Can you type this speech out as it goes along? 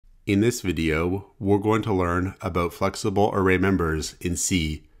In this video, we're going to learn about flexible array members in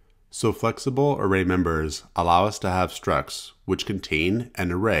C. So flexible array members allow us to have structs which contain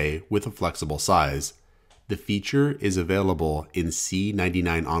an array with a flexible size. The feature is available in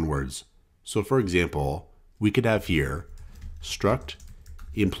C99 onwards. So for example, we could have here struct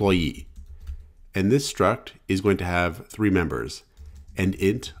employee. And this struct is going to have three members: an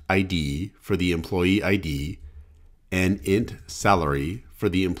int ID for the employee ID, an int salary for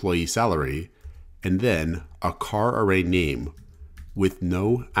the employee salary, and then a car array name with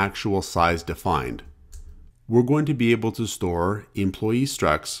no actual size defined. We're going to be able to store employee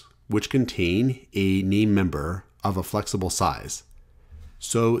structs which contain a name member of a flexible size.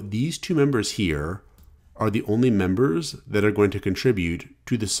 So these two members here are the only members that are going to contribute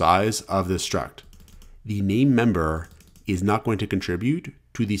to the size of this struct. The name member is not going to contribute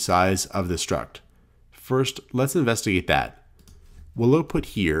to the size of the struct. First, let's investigate that. We'll output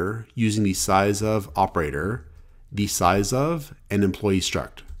here, using the size of operator, the size of an employee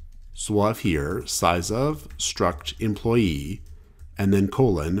struct. So we'll have here size of struct employee, and then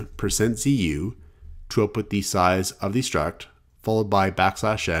colon %zu to output the size of the struct, followed by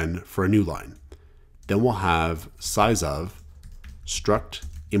 \n for a new line. Then we'll have size of struct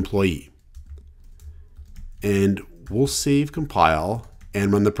employee. And we'll save, compile,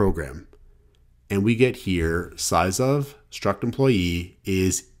 and run the program. And we get here size of struct employee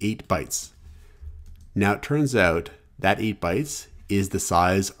is 8 bytes. Now it turns out that 8 bytes is the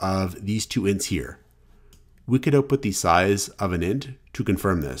size of these two ints here. We could output the size of an int to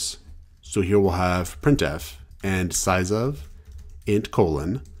confirm this. So here we'll have printf and size of int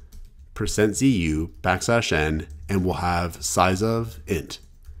colon %zu \n, and we'll have size of int.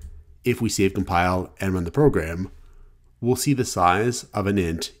 If we save, compile, and run the program, we'll see the size of an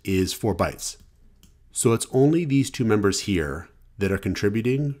int is 4 bytes. So it's only these two members here that are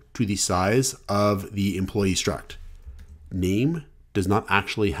contributing to the size of the employee struct. Name does not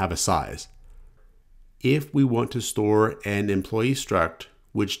actually have a size. If we want to store an employee struct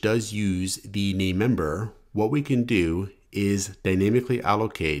which does use the name member, what we can do is dynamically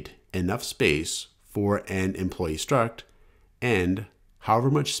allocate enough space for an employee struct, and however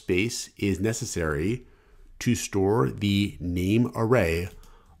much space is necessary to store the name array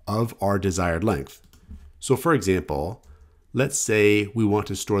of our desired length. So for example, let's say we want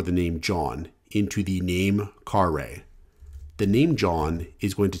to store the name John into the name car array. The name John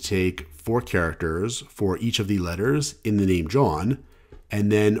is going to take 4 characters for each of the letters in the name John,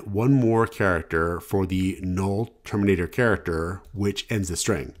 and then 1 more character for the null terminator character which ends the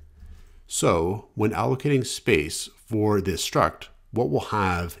string. So when allocating space for this struct, what we'll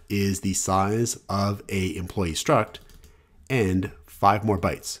have is the size of a employee struct and 5 more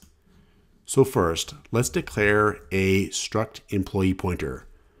bytes. So first, let's declare a struct employee pointer.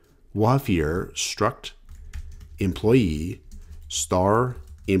 We'll have here struct employee star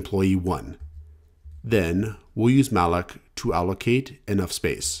employee1. Then we'll use malloc to allocate enough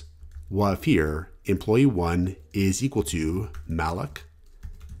space. We'll have here employee1 is equal to malloc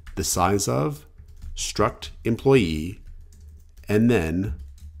the size of struct employee, and then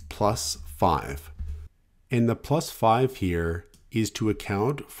 +5. And the +5 here is to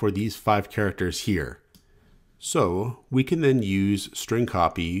account for these 5 characters here. So we can then use string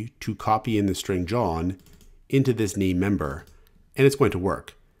copy to copy in the string John into this name member, and it's going to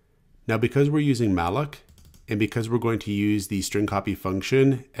work. Now because we're using malloc, and because we're going to use the string copy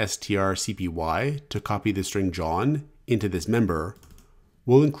function strcpy to copy the string John into this member,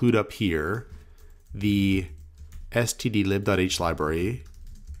 we'll include up here the stdlib.h library,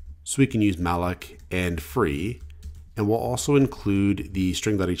 so we can use malloc and free, and we'll also include the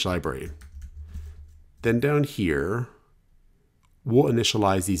string.h library. Then down here, we'll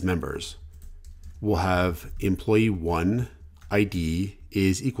initialize these members. We'll have employee1 ID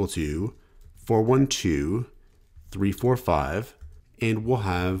is equal to 412345, and we'll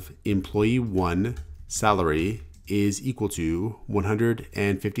have employee1 salary is equal to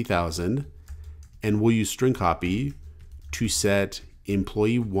 150,000, and we'll use string copy to set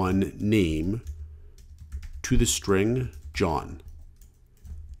employee1 name to the string John.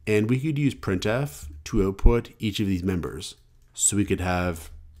 And we could use printf to output each of these members. So we could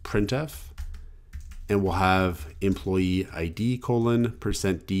have printf, and we'll have employee ID colon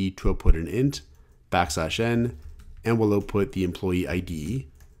 %d to output an int \n, and we'll output the employee ID.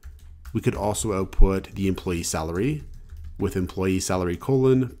 We could also output the employee salary with employee salary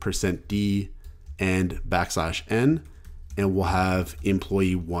colon %d and \n, and we'll have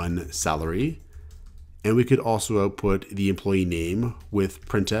employee1 salary. And we could also output the employee name with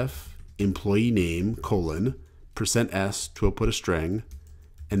printf employee name colon %s to output a string,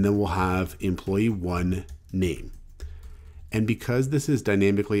 and then we'll have employee1 name. And because this is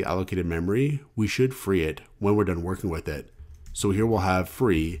dynamically allocated memory, we should free it when we're done working with it. So here we'll have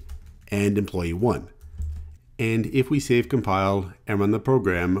free and employee1. And if we save, compile, and run the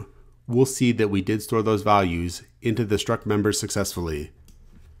program, we'll see that we did store those values into the struct members successfully.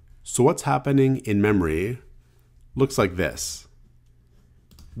 So what's happening in memory looks like this.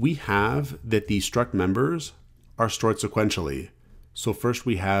 We have that these struct members are stored sequentially. So first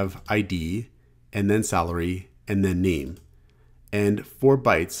we have ID, and then salary, and then name. And 4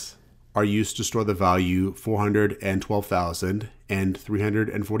 bytes are used to store the value 412,000 and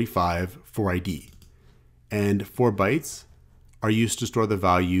 345 for ID. And 4 bytes are used to store the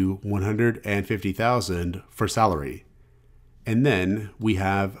value 150,000 for salary. And then we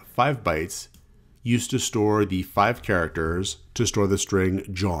have 5 bytes used to store the 5 characters to store the string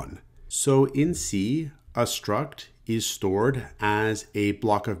John. So in C, a struct is stored as a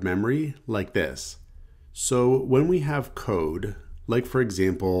block of memory like this. So when we have code, like for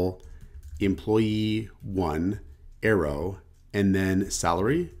example, employee1, arrow, and then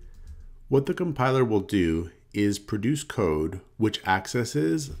salary, what the compiler will do is produce code which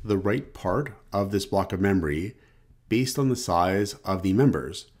accesses the right part of this block of memory based on the size of the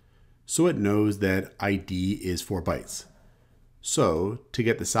members. So it knows that ID is 4 bytes. So to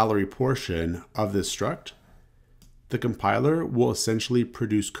get the salary portion of this struct, the compiler will essentially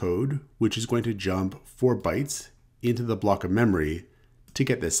produce code which is going to jump 4 bytes into the block of memory to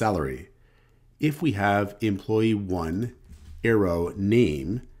get this salary. If we have employee1, arrow,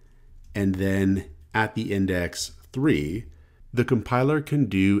 name, and then at the index 3, the compiler can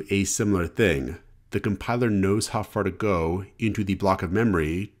do a similar thing. The compiler knows how far to go into the block of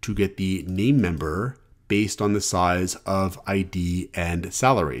memory to get the name member based on the size of ID and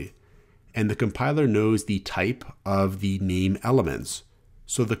salary. And the compiler knows the type of the name elements.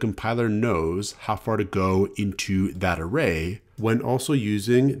 So the compiler knows how far to go into that array when also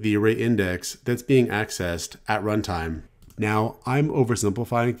using the array index that's being accessed at runtime. Now, I'm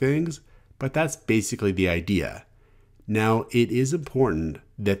oversimplifying things, but that's basically the idea. Now, it is important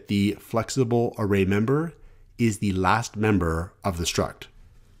that the flexible array member is the last member of the struct.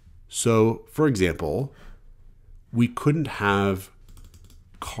 So, for example, we couldn't have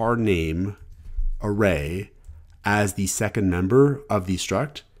car name array as the second member of the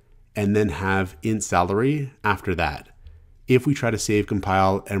struct and then have int salary after that. If we try to save,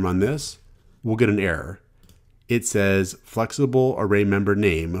 compile, and run this, we'll get an error. It says flexible array member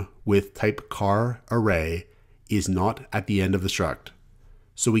name with type car array is not at the end of the struct.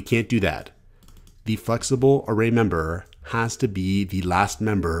 So we can't do that. The flexible array member has to be the last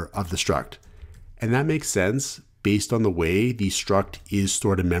member of the struct. And that makes sense based on the way the struct is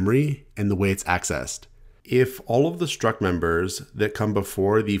stored in memory and the way it's accessed. If all of the struct members that come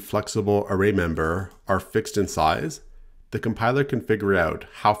before the flexible array member are fixed in size, the compiler can figure out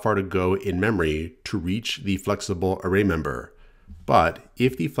how far to go in memory to reach the flexible array member. But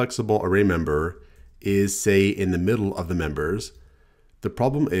if the flexible array member is, say, in the middle of the members, the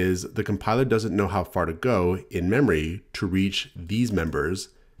problem is the compiler doesn't know how far to go in memory to reach these members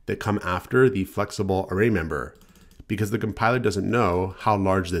that come after the flexible array member, because the compiler doesn't know how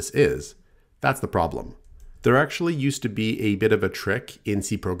large this is. That's the problem. There actually used to be a bit of a trick in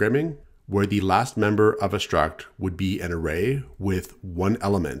C programming where the last member of a struct would be an array with 1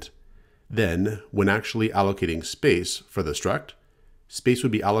 element. Then, when actually allocating space for the struct, space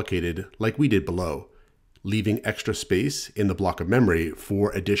would be allocated like we did below, leaving extra space in the block of memory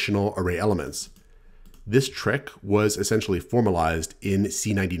for additional array elements. This trick was essentially formalized in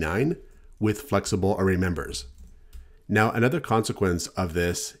C99 with flexible array members. Now, another consequence of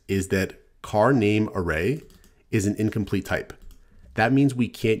this is that car name array is an incomplete type. That means we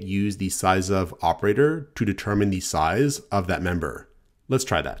can't use the size of operator to determine the size of that member. Let's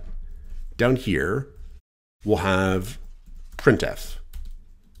try that. Down here, we'll have printf,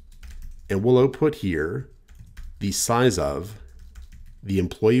 and we'll output here the size of the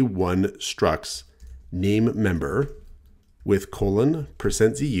employee1 struct's name member with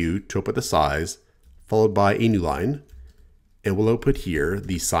 :%zu to output the size, followed by a new line, and we'll output here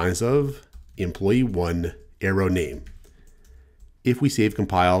the size of employee1 arrow name. If we save,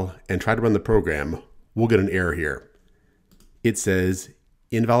 compile, and try to run the program, we'll get an error here. It says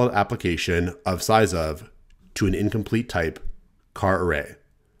invalid application of size of to an incomplete type car array.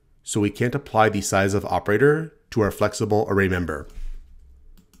 So we can't apply the size of operator to our flexible array member.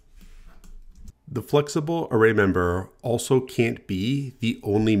 The flexible array member also can't be the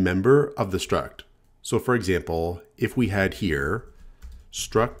only member of the struct. So for example, if we had here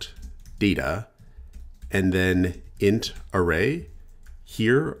struct data and then int array,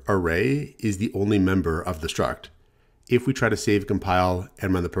 Here, array is the only member of the struct. If we try to save, compile,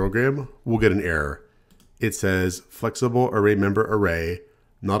 and run the program, we'll get an error. It says flexible array member array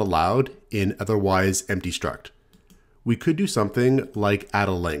not allowed in otherwise empty struct. We could do something like add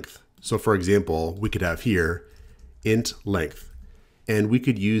a length. So for example, we could have here int length, and we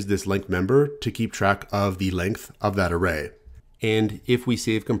could use this length member to keep track of the length of that array. And if we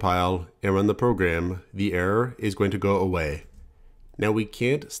save, compile, and run the program, the error is going to go away. Now we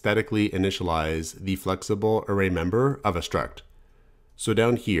can't statically initialize the flexible array member of a struct. So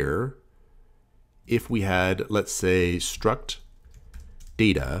down here, if we had, let's say, struct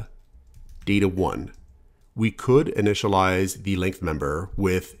data, data1, we could initialize the length member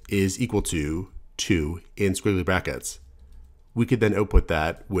with is equal to 2 in squiggly brackets. We could then output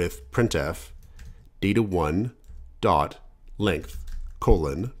that with printf data1 dot length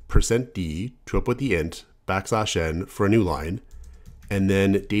colon %d to output the int \n for a new line, and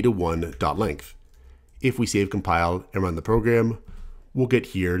then data1 dot length. If we save, compile, and run the program, we'll get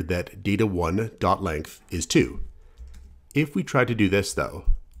here that data1 dot length is 2. If we try to do this though,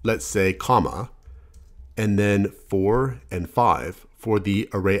 let's say comma, and then 4 and 5 for the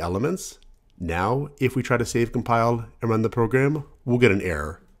array elements, now if we try to save, compile, and run the program, we'll get an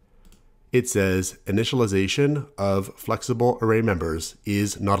error. It says initialization of flexible array members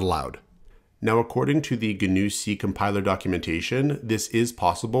is not allowed. Now, according to the GNU-C compiler documentation, this is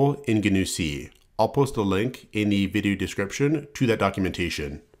possible in GNU-C. I'll post a link in the video description to that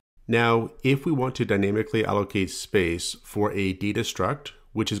documentation. Now, if we want to dynamically allocate space for a data struct,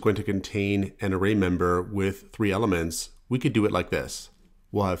 which is going to contain an array member with 3 elements, we could do it like this.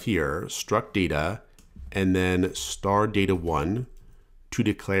 We'll have here struct data and then star data1 to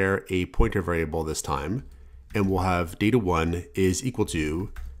declare a pointer variable this time. And we'll have data1 is equal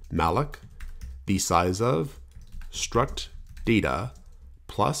to malloc the size of struct data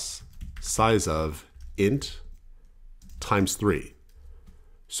plus size of int times 3.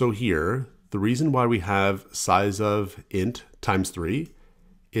 So here, the reason why we have size of int times 3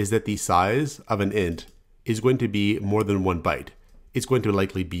 is that the size of an int is going to be more than 1 byte. It's going to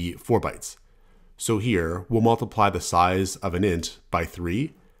likely be 4 bytes. So here, we'll multiply the size of an int by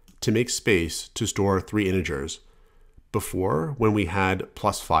 3 to make space to store 3 integers. Before, when we had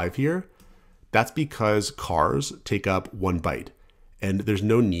 +5 here, that's because cars take up 1 byte, and there's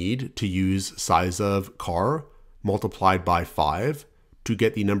no need to use size of car multiplied by 5 to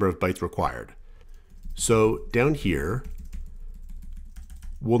get the number of bytes required. So down here,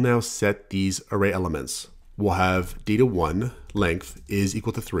 we'll now set these array elements. We'll have data1 length is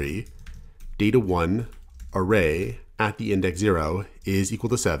equal to 3, data1 array at the index 0 is equal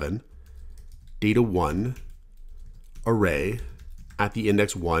to 7, data1 array at the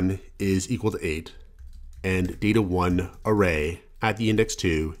index 1 is equal to 8, and data1 array at the index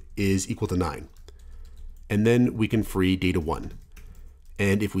 2 is equal to 9. And then we can free data1.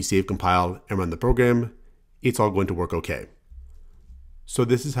 And if we save, compile, and run the program, it's all going to work okay. So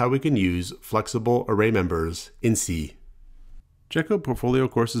this is how we can use flexible array members in C. Check out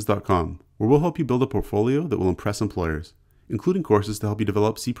portfoliocourses.com, where we'll help you build a portfolio that will impress employers, including courses to help you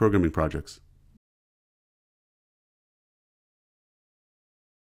develop C programming projects.